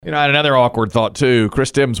You know, I had another awkward thought, too. Chris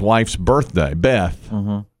Tim's wife's birthday, Beth,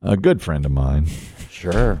 a good friend of mine.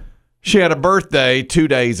 Sure. She had a birthday 2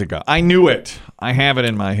 days ago. I knew it. I have it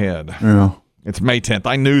in my head. Yeah. It's May 10th.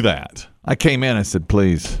 I knew that. I came in and said,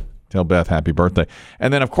 please tell Beth happy birthday.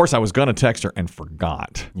 And then, of course, I was going to text her and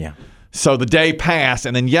forgot. Yeah. So the day passed,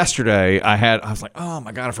 and then yesterday I was like, oh,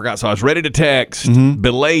 my God, I forgot. So I was ready to text,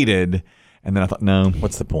 belated, and then I thought, no.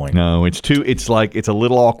 What's the point? No, it's a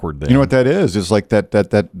little awkward there. You know what that is? It's like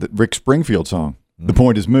that Rick Springfield song. The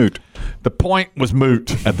point is moot. The point was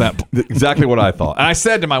moot at that point. Exactly what I thought. And I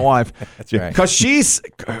said to my wife, That's right. Because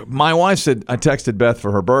my wife said, I texted Beth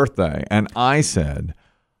for her birthday, and I said,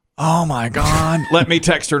 oh my God, let me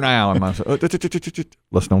text her now. And I said,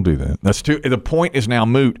 let's don't do that. The point is now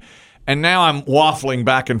moot. And now I'm waffling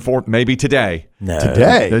back and forth, maybe today. No.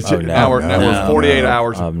 Today? That's Oh, no. we're 48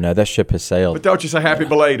 hours. No, that ship has sailed. But don't you say happy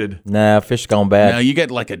belated? No, fish gone bad. No, you get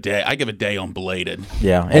like a day. I give a day on belated.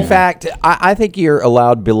 Yeah. In fact, I think you're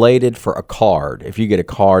allowed belated for a card. If you get a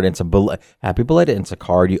card and it's happy belated, and it's a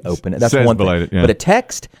card, you open it. That's Says one thing. belated, yeah. But the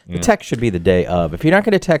text should be the day of. If you're not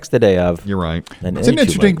going to text the day of, You're right. then It's an too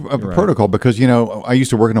late. interesting protocol because, I used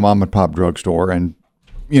to work in a mom and pop drugstore, and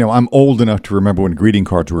I'm old enough to remember when greeting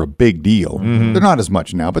cards were a big deal. They're not as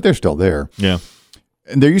much now, but they're still there. Yeah.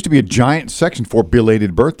 And there used to be a giant section for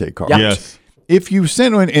belated birthday cards. Yeah. Yes. If you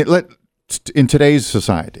send one, in today's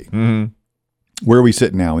society, where we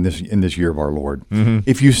sit now in this year of our Lord,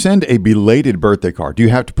 if you send a belated birthday card, do you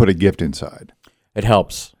have to put a gift inside? It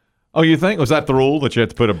helps. Oh, you think? Was that the rule that you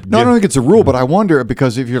had to put a No, I don't think it's a rule, but I wonder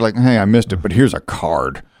because if you're like, hey, I missed it, but here's a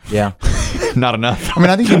card. Yeah. Not enough. I mean,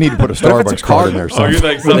 I think you need to put a Starbucks card in there. Oh, you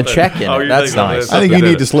think With something? a check in it. you That's think nice. something- I think you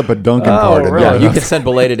need to slip a Dunkin' card in really? there. Yeah, you can send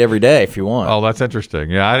belated every day if you want. Oh, that's interesting.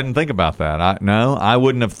 Yeah, I didn't think about that. I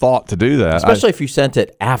wouldn't have thought to do that. Especially if you sent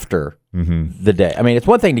it after the day. I mean, it's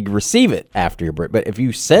one thing to receive it after your birthday, but if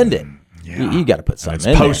you send it, you got to put something It's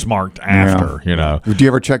in there. postmarked after, Do you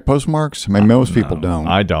ever check postmarks? I mean, most people don't.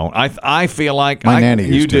 I don't. I feel like My nanny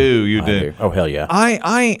used to. You I do. do. Oh, hell yeah.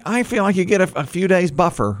 I feel like you get a few days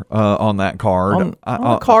buffer on that card. On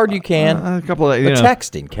a card you can. A couple of But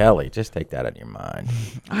texting, Kelly, just take that out of your mind.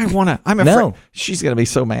 I'm afraid No. she's gonna be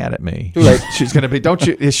so mad at me. Too late. She's gonna be. Don't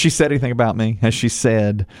you? Has she said anything about me? Has she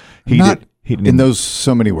said Not he didn't? in those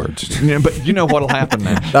so many words. Yeah, but you know what'll happen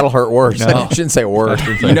then. That'll hurt worse. I shouldn't say worse.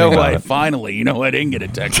 You know what? Finally, I didn't get a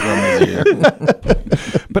text from this year.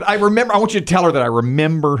 But I want you to tell her that I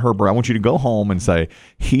remembered her birthday. I want you to go home and say,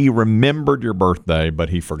 he remembered your birthday, but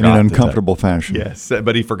he forgot In an to text." uncomfortable fashion. Yes,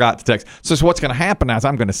 but he forgot to text. So what's going to happen now is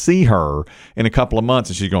I'm going to see her in a couple of months,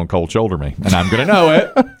 and she's going to cold shoulder me. And I'm going to know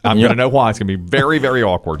it. I'm going to know why. It's going to be very, very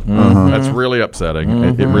awkward. That's really upsetting.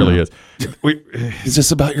 It really is. Is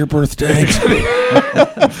this about your birthday?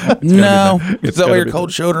 No. Is that why you're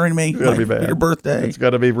cold shouldering me? It's going to be bad. Your birthday. It's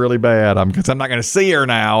going to be really bad. Because I'm not going to see her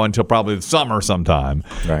now until probably the summer sometime.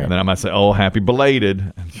 Right. And then I might say, oh, happy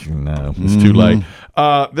belated. No, it's too late.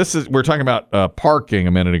 We're talking about parking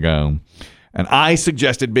a minute ago. And I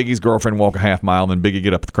suggested Biggie's girlfriend walk a half mile, and then Biggie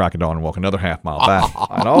get up at the crack of dawn and walk another half mile back.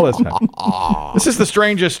 And all this happened. This is the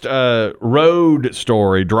strangest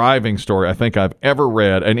driving story I think I've ever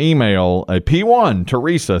read. An email, a P1,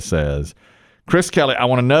 Teresa says, Chris Kelly, I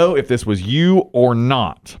want to know if this was you or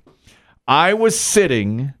not. I was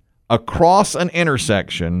sitting across an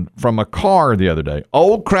intersection from a car the other day.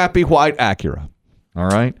 Old crappy white Acura. All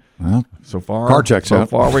right? Well, so far, car checks out.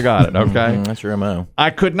 So far, we got it. Okay. That's your MO.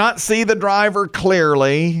 I could not see the driver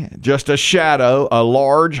clearly, just a shadow, a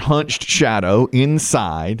large hunched shadow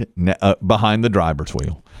inside behind the driver's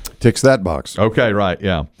wheel. Ticks that box. Okay, right,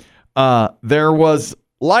 yeah. There was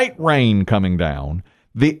light rain coming down.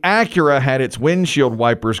 The Acura had its windshield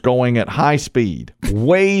wipers going at high speed,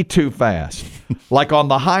 way too fast, like on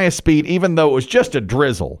the highest speed, even though it was just a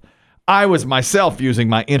drizzle. I was myself using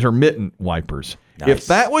my intermittent wipers. Nice. If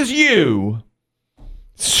that was you,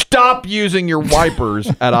 stop using your wipers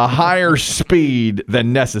at a higher speed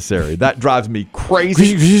than necessary. That drives me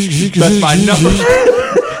crazy. That's my number.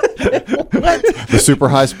 The super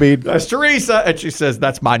high speed. That's Teresa, and she says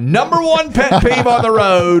that's my number one pet peeve on the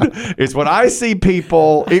road. Is when I see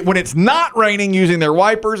people when it's not raining using their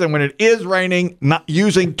wipers, and when it is raining not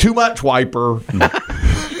using too much wiper.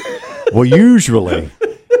 Well, usually,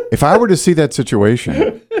 if I were to see that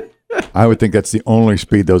situation, I would think that's the only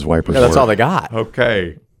speed those wipers Yeah, that's work. all they got.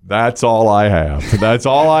 Okay, that's all I have. That's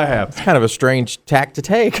all I have. It's kind of a strange tack to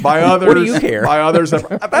take. By others, what do you care? By others, that's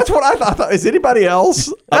what I thought. Is anybody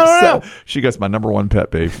else? I don't know. She goes, my number one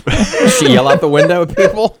pet peeve. She yell out the window at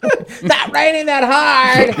people. Not raining that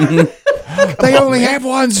hard. They only have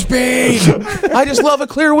one speed. I just love a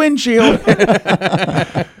clear windshield.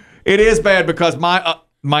 It is bad because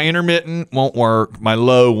my intermittent won't work. My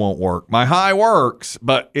low won't work. My high works,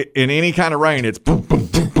 but in any kind of rain, it's boom, boom,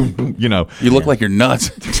 boom, boom, boom. You know, You look like you're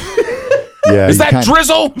nuts. Yeah, Is that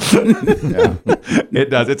drizzle? it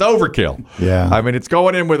does. It's overkill. Yeah. I mean, it's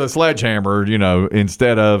going in with a sledgehammer, you know,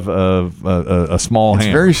 instead of a small It's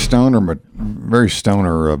hammer. very stoner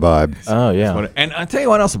vibe. Oh yeah. And I tell you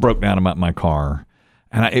what else broke down about my car.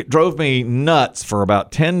 And it drove me nuts for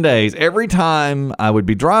about 10 days. Every time I would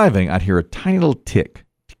be driving, I'd hear a tiny little tick.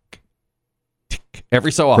 Tick. Tick.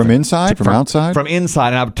 Every so often. From inside? From outside? From inside.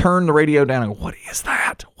 And I would turn the radio down and go, what is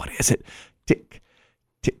that? What is it? Tick.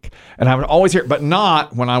 Tick. And I would always hear it, but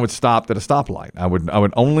not when I would stop at a stoplight. I would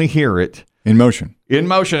only hear it In motion. in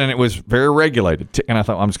motion, and it was very regulated. And I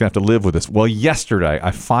thought, I'm just going to have to live with this. Well, yesterday,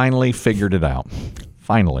 I finally figured it out.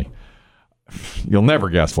 Finally. You'll never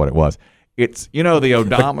guess what it was. It's, you know, the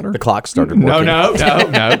odometer. The clock started working. No.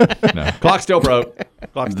 Clock still broke.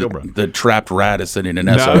 Clock still broke. The trapped rat is sending an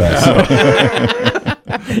SOS.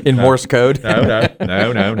 in Morse code. No.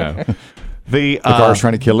 The car's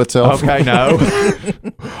trying to kill itself. Okay, no.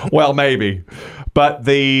 Well, maybe. But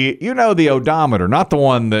the odometer, not the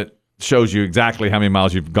one that shows you exactly how many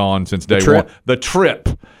miles you've gone since day trip. one. The trip.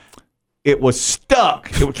 It was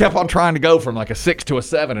stuck. It kept on trying to go from like a 6 to a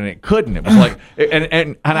 7, and it couldn't. It was like,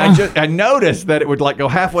 and I noticed that it would like go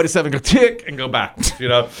halfway to 7, go tick, and go back. You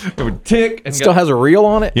know, it would tick. And It still has a reel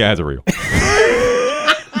on it. Yeah, it has a reel.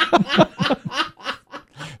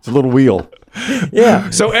 It's a little wheel.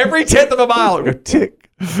 Yeah. So every 10th of a mile, it would go tick,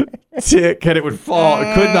 tick, and it would fall.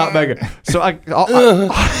 It could not make it. So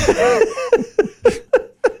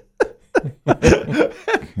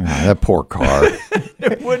That poor car.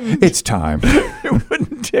 it wouldn't. It's time. It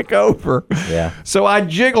wouldn't tick over. Yeah. So I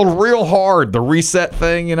jiggled real hard the reset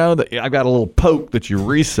thing. You know, that I've got a little poke that you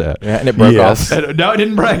reset. Yeah, and it broke Yes. off. And, no, it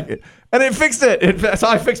didn't break it. And it fixed it. So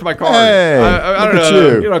I fixed my car. Hey, I don't look at know.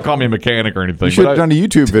 you. You don't call me a mechanic or anything. You should but have done a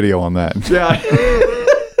YouTube video on that. Yeah.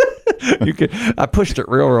 I pushed it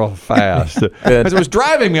real fast because it was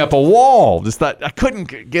driving me up a wall. Just that I couldn't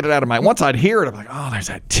get it out of my. Once I'd hear it, I'm like, oh, there's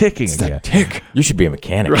that ticking again. Tick. You should be a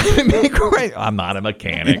mechanic. Great. I'm not a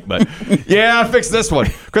mechanic, but yeah, I fixed this one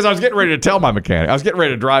because I was getting ready to tell my mechanic. I was getting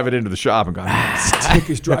ready to drive it into the shop and go, this tick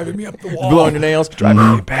is driving me up the wall. Blowing your nails. Driving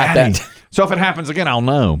me Got batty. that. So if it happens again, I'll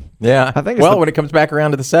know. Yeah. I think it's well, the- when it comes back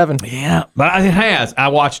around to the 7. Yeah, but it has. I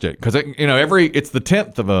watched it because it's the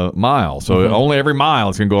 10th of a mile, so only every mile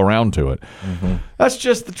is going to go around to it. That's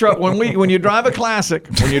just the trouble. When you drive a classic,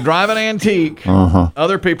 when you drive an antique,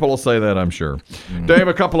 other people will say that, I'm sure. Dave,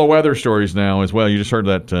 a couple of weather stories now as well. You just heard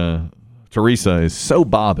that Teresa is so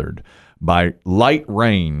bothered by light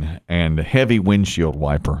rain and heavy windshield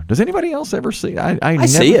wiper. Does anybody else ever see? I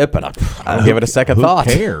see it, but I don't give it a second thought.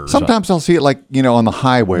 Who cares? Sometimes I'll see it like, on the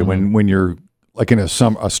highway when you're like in a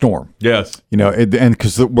storm. Yes. And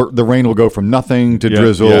because the rain will go from nothing to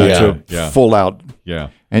drizzle to full out. Yeah.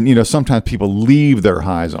 And, sometimes people leave their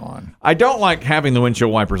highs on. I don't like having the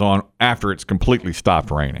windshield wipers on after it's completely stopped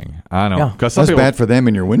raining. I know. Yeah. Because some That's people, bad for them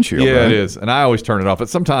in your windshield. Yeah, right? it is. And I always turn it off. But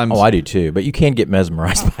sometimes Oh, I do too. But you can get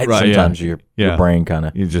mesmerized by it. Right, yeah. Sometimes your brain kind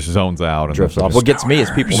of it just zones out and drifts then off. What gets me is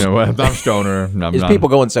people I'm stoner. I'm is not- people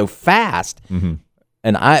going so fast.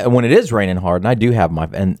 And when it is raining hard, and I do have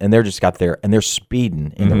and they're just got there and they're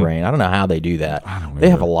speeding in the rain. I don't know how they do that. They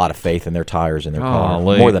have a lot of faith in their tires in their car,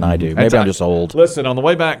 Golly. more than I do. Maybe That's I'm just old. Listen, on the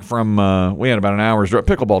way back from, we had about an hour's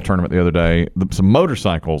pickleball tournament the other day. Some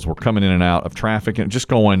motorcycles were coming in and out of traffic and just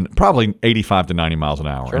going probably 85 to 90 miles an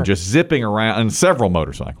hour and just zipping around, and several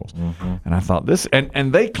motorcycles. And I thought this,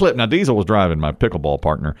 and they clipped. Now Diesel was driving, my pickleball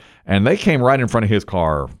partner, and they came right in front of his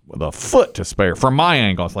car with a foot to spare. From my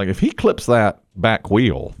angle, it's like if he clips that back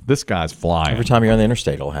wheel, this guy's flying. Every time you're on the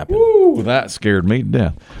interstate, it'll happen. Ooh, that scared me to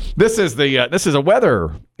death. This is a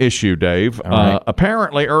weather issue, Dave. right.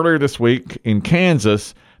 Apparently, earlier this week in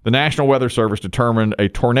Kansas, the National Weather Service determined a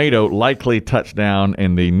tornado likely touched down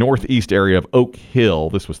in the northeast area of Oak Hill.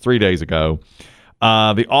 This was 3 days ago.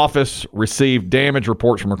 The office received damage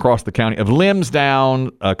reports from across the county of limbs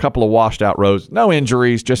down, a couple of washed out roads, no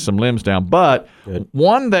injuries, just some limbs down. But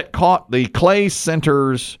one that caught the Clay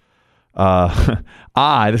Center's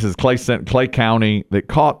eye, this is Clay County, that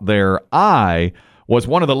caught their eye was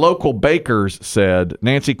one of the local bakers said,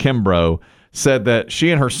 Nancy Kimbrough, said that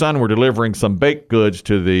she and her son were delivering some baked goods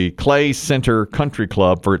to the Clay Center Country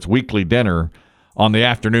Club for its weekly dinner on the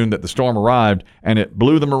afternoon that the storm arrived, and it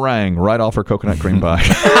blew the meringue right off her coconut cream pie.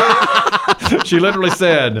 She literally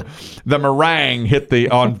said the meringue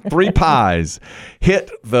on 3 pies,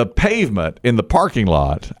 hit the pavement in the parking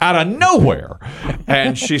lot out of nowhere.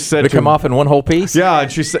 And she said Did it come off in one whole piece? Yeah,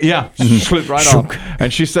 and she said, slid right off.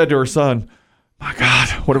 And she said to her son, My God,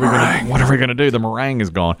 what are we gonna do? The meringue is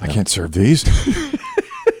gone. I can't serve these.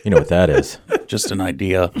 You know what that is? Just an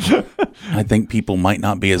idea. I think people might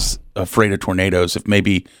not be as afraid of tornadoes if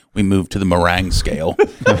maybe we move to the meringue scale.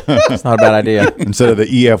 It's not a bad idea. Instead of the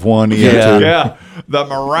EF1, EF2. Yeah, the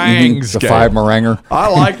meringue The scale. 5 meringuer. I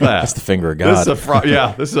like that. That's the finger of This God.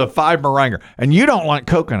 is this is a 5 meringuer. And you don't like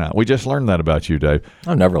coconut. We just learned that about you, Dave.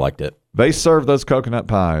 I've never liked it. They serve those coconut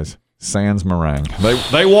pies sans meringue.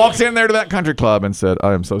 They walked in there to that country club and said,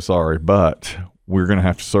 I am so sorry, but we're going to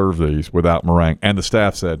have to serve these without meringue. And the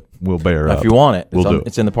staff said, we'll bear up. If you want it, We'll do it.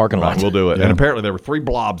 it's in the parking lot. We'll do it. And apparently there were 3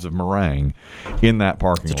 blobs of meringue in that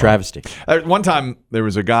parking lot. It's a travesty. At one time, there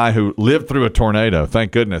was a guy who lived through a tornado,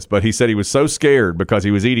 thank goodness, but he said he was so scared because he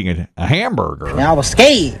was eating a hamburger. And I was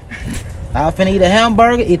scared. I was finna eat a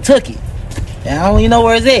hamburger. It took it. And I don't even know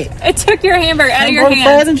where it's at. It took your hamburger out of your Hamburger,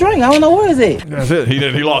 fries, hand. and drink. I don't know where it's at. That's it. He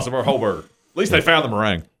lost a whole burger. At least they found the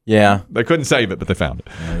meringue. Yeah. They couldn't save it, but they found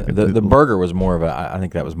it. The burger was more of a, I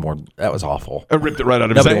think that was awful. It ripped it right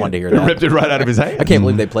out of Nobody his hand. wanted to hear It that. ripped it right out of his hand. I can't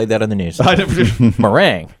believe they played that on the news.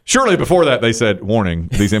 Meringue. Surely before that they said, warning,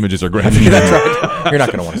 these images are graphic. That's right. You're not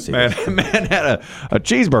going to want to see that. Man had a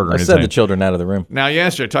cheeseburger in I his sent the hand. children out of the room. Now,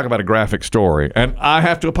 yesterday, talk about a graphic story, and I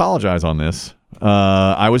have to apologize on this.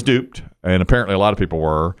 I was duped, and apparently a lot of people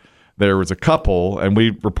were. There was a couple, and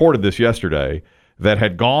we reported this yesterday, that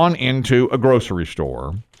had gone into a grocery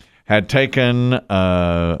store, had taken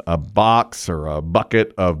a box or a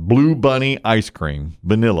bucket of Blue Bunny ice cream,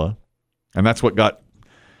 vanilla, and that's what got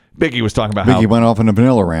Biggie was talking about Biggie how went off on a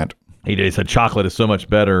vanilla rant. he did. He said chocolate is so much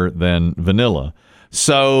better than vanilla.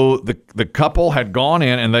 So the couple had gone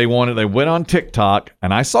in and they went on TikTok,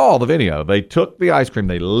 and I saw the video. They took the ice cream,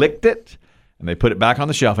 they licked it, and they put it back on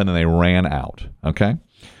the shelf, and then they ran out. Okay?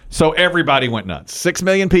 So everybody went nuts. 6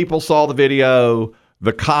 million people saw the video.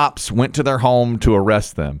 The cops went to their home to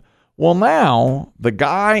arrest them. Well, now the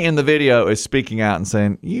guy in the video is speaking out and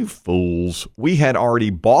saying, you fools, we had already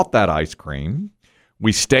bought that ice cream.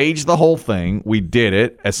 We staged the whole thing. We did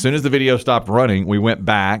it. As soon as the video stopped running, we went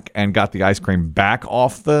back and got the ice cream back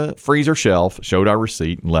off the freezer shelf, showed our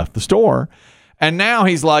receipt, and left the store. And now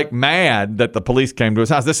he's like mad that the police came to his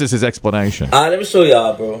house. This is his explanation. All right, let me show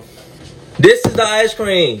y'all, bro. This is the ice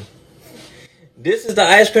cream. This is the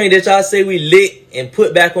ice cream that y'all say we lit and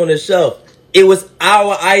put back on the shelf. It was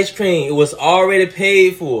our ice cream. It was already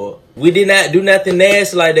paid for. We did not do nothing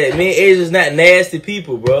nasty like that. Me and Asia's not nasty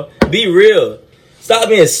people, bro. Be real. Stop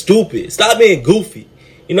being stupid. Stop being goofy.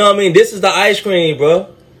 You know what I mean? This is the ice cream,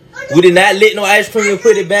 bro. We did not lit no ice cream and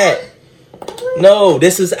put it back. No,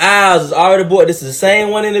 this is ours. It's already bought. This is the same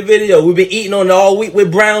one in the video. We've been eating on it all week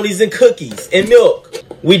with brownies and cookies and milk.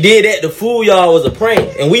 We did that to fool y'all was a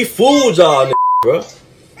prank. And we fooled y'all, bro.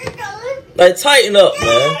 Like, tighten up,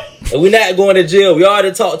 man. And we're not going to jail. We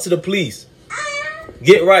already talked to the police.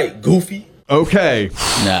 Get right, goofy. Okay.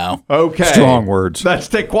 No. Okay. Strong words. That's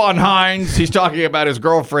Taquan Hines. He's talking about his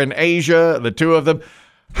girlfriend, Asia, the two of them.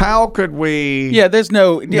 How could we... Yeah, there's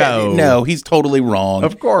no. No. He's totally wrong.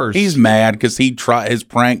 Of course. He's mad because his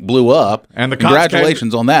prank blew up. And the cops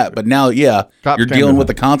congratulations on that. But now, yeah, Cops you're came dealing to with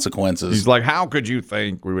the him. consequences. He's like, how could you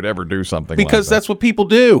think we would ever do something because like that? that's what people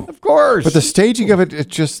do. Of course. But the staging of it,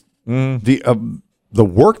 it's just the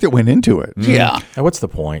work that went into it. Yeah. Now, what's the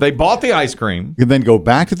point? They bought the ice cream. You then go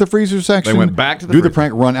back to the freezer section. They went back to the do the freezer.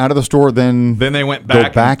 prank, run out of the store, then Then they went go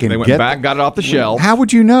back. back and they went get back, got it off the shelf. How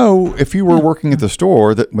would you know if you were working at the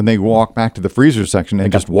store that when they walk back to the freezer section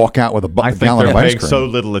and just walk out with a I think gallon they're of ice paying cream? so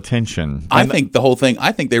little attention. I think the whole thing,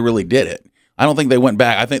 I think they really did it. I don't think they went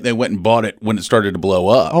back. I think they went and bought it when it started to blow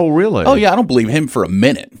up. Oh, really? Oh, yeah. I don't believe him for a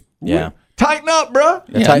minute. yeah. Tighten up, bruh.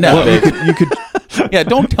 Yeah, tighten no. up, baby. you could Yeah,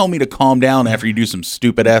 don't tell me to calm down after you do some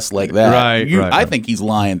stupid ass like that. Right, right, I right. think he's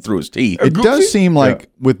lying through his teeth. It does seem like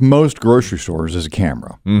with most grocery stores, there's a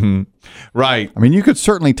camera. Right. I mean, you could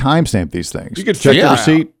certainly timestamp these things. You could check figure the out.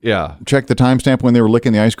 receipt, Yeah. check the timestamp when they were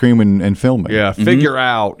licking the ice cream and filming. Yeah, figure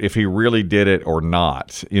out if he really did it or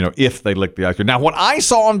not, if they licked the ice cream. Now, what I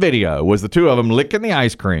saw on video was the two of them licking the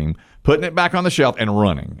ice cream, putting it back on the shelf, and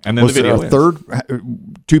running. And then Was the there video a ends. third,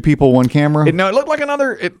 two people, one camera? It looked like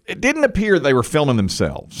another. It didn't appear they were filming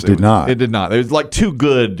themselves. Did not. It did not. It was like too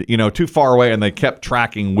good, too far away, and they kept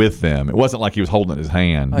tracking with them. It wasn't like he was holding it in his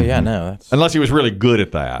hand. Oh, yeah, no. That's, Unless he was really good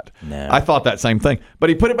at that. No. I thought that same thing. But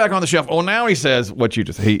he put it back on the shelf. Well, now he says what you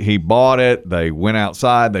just he bought it. They went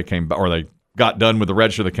outside. They came or they got done with the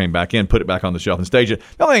register. They came back in, put it back on the shelf, and staged it.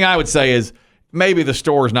 The only thing I would say is maybe the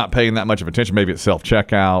store is not paying that much of attention. Maybe it's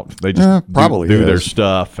self-checkout. They just probably do their is.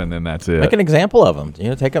 stuff, and then that's it. make an example of them.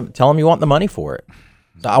 Tell them you want the money for it.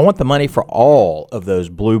 I want the money for all of those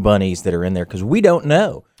blue bunnies that are in there because we don't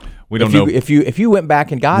know. We don't know. If you went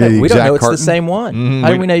back and got it, we don't know it's the same one.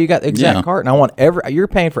 How do we know you got the exact carton? I want you're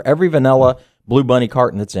paying for every vanilla Blue Bunny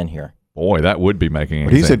carton that's in here. Boy, that would be making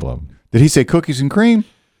an example of them. Did he say cookies and cream?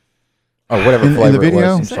 Or whatever in flavor the video?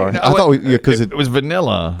 it was. I'm sorry. I thought because it was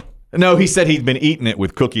vanilla. No, he said he'd been eating it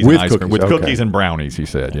with cookies and ice cream. With cookies and brownies, he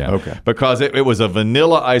said, yeah. Okay. Because it was a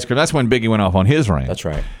vanilla ice cream. That's when Biggie went off on his rant. That's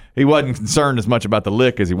right. He wasn't concerned as much about the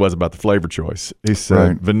lick as he was about the flavor choice. He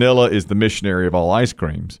said vanilla is the missionary of all ice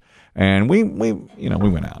creams. And we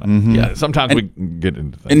went out. Yeah, sometimes we get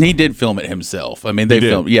into things. And he did film it himself. I mean, they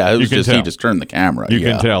filmed. Yeah, it was just he just turned the camera. You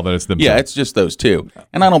can tell that it's themselves. Yeah, it's just those two.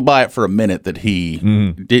 And I don't buy it for a minute that he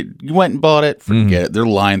did. You went and bought it. Forget it. They're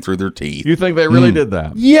lying through their teeth. You think they really did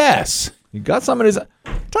that? Yes. You got some of his.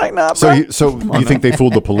 Tighten up. So you think they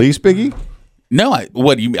fooled the police, Biggie? No, I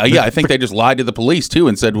think they just lied to the police too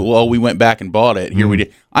and said, "Well, we went back and bought it. Here we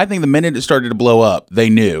did." I think the minute it started to blow up, they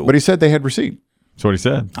knew. But he said they had receipt. That's what he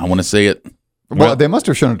said. I want to see it. Well, they must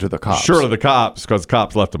have shown it to the cops. Surely the cops, because the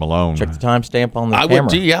cops left them alone. Check the timestamp on the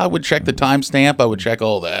camera. I would check the timestamp. I would check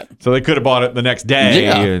all that. So they could have bought it the next day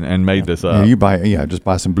and made this up. Just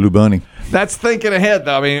buy some Blue Bunny. That's thinking ahead,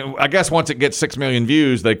 though. I mean, I guess once it gets 6 million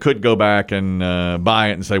views, they could go back and buy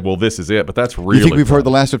it and say, well, this is it. But that's really. You think we've heard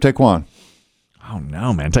the last of Taekwon? Oh,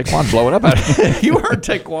 no, man. Taekwon's blowing up. You heard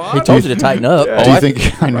Taekwon. He told you to tighten up. Yeah. Do you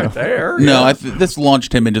think? I know. Right there. No, this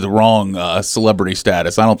launched him into the wrong celebrity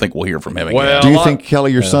status. I don't think we'll hear from him again. Well, Do you think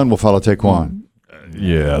Kelly, your son, will follow Taekwon?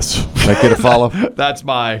 Yes. Make it a follow?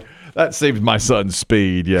 That seems my son's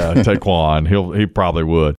speed. Yeah, Taekwon. He probably would.